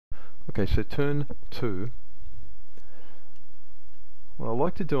Okay, so turn 2. What I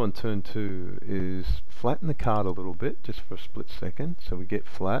like to do on turn 2 is flatten the kart a little bit, just for a split second, so we get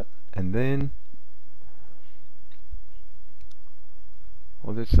flat, and then,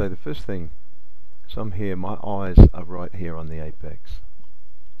 well, let's say the first thing, so I'm here, my eyes are right here on the apex.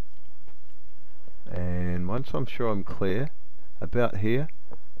 And once I'm sure I'm clear, about here,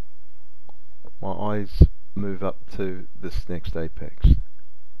 my eyes move up to this next apex.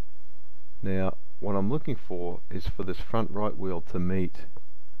 Now, what I'm looking for is for this front right wheel to meet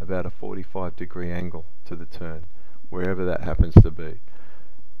about a 45-degree angle to the turn, wherever that happens to be.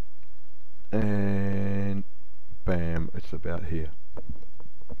 And bam, it's about here.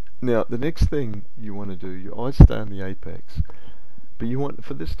 Now, the next thing you want to do, your eyes stay on the apex, but you want,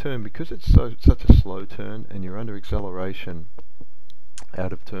 for this turn, because it's such a slow turn and you're under acceleration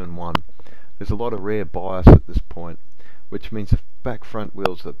out of turn 1, there's a lot of rear bias at this point, which means the back front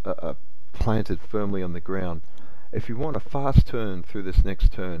wheels are planted firmly on the ground. If you want a fast turn through this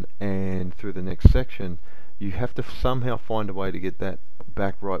next turn and through the next section, you have to somehow find a way to get that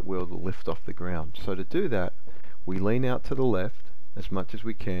back right wheel to lift off the ground. So to do that, we lean out to the left as much as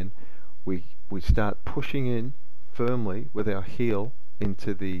we can. We start pushing in firmly with our heel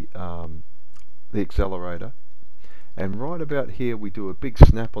into the accelerator, and right about here we do a big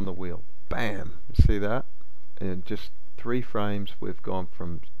snap on the wheel. Bam! See that? And just 3 frames we've gone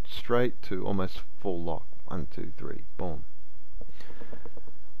from straight to almost full lock. 1, 2, 3, boom.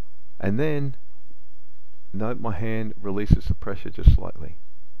 And then note my hand releases the pressure just slightly,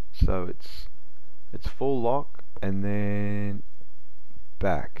 so it's full lock and then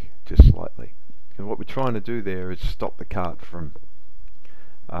back just slightly. And what we're trying to do there is stop the kart from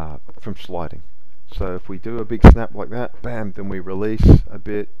sliding. So if we do a big snap like that, bam, then we release a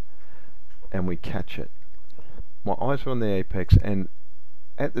bit and we catch it. My eyes are on the apex, and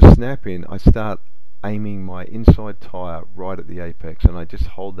at the snap in I start aiming my inside tyre right at the apex, and I just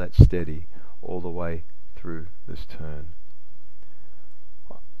hold that steady all the way through this turn.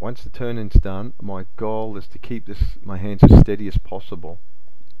 Once the turn-in's done, my goal is to keep my hands as steady as possible.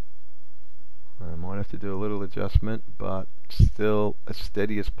 I might have to do a little adjustment, but still as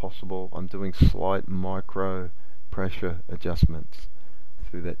steady as possible. I'm doing slight micro pressure adjustments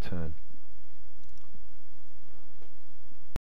through that turn.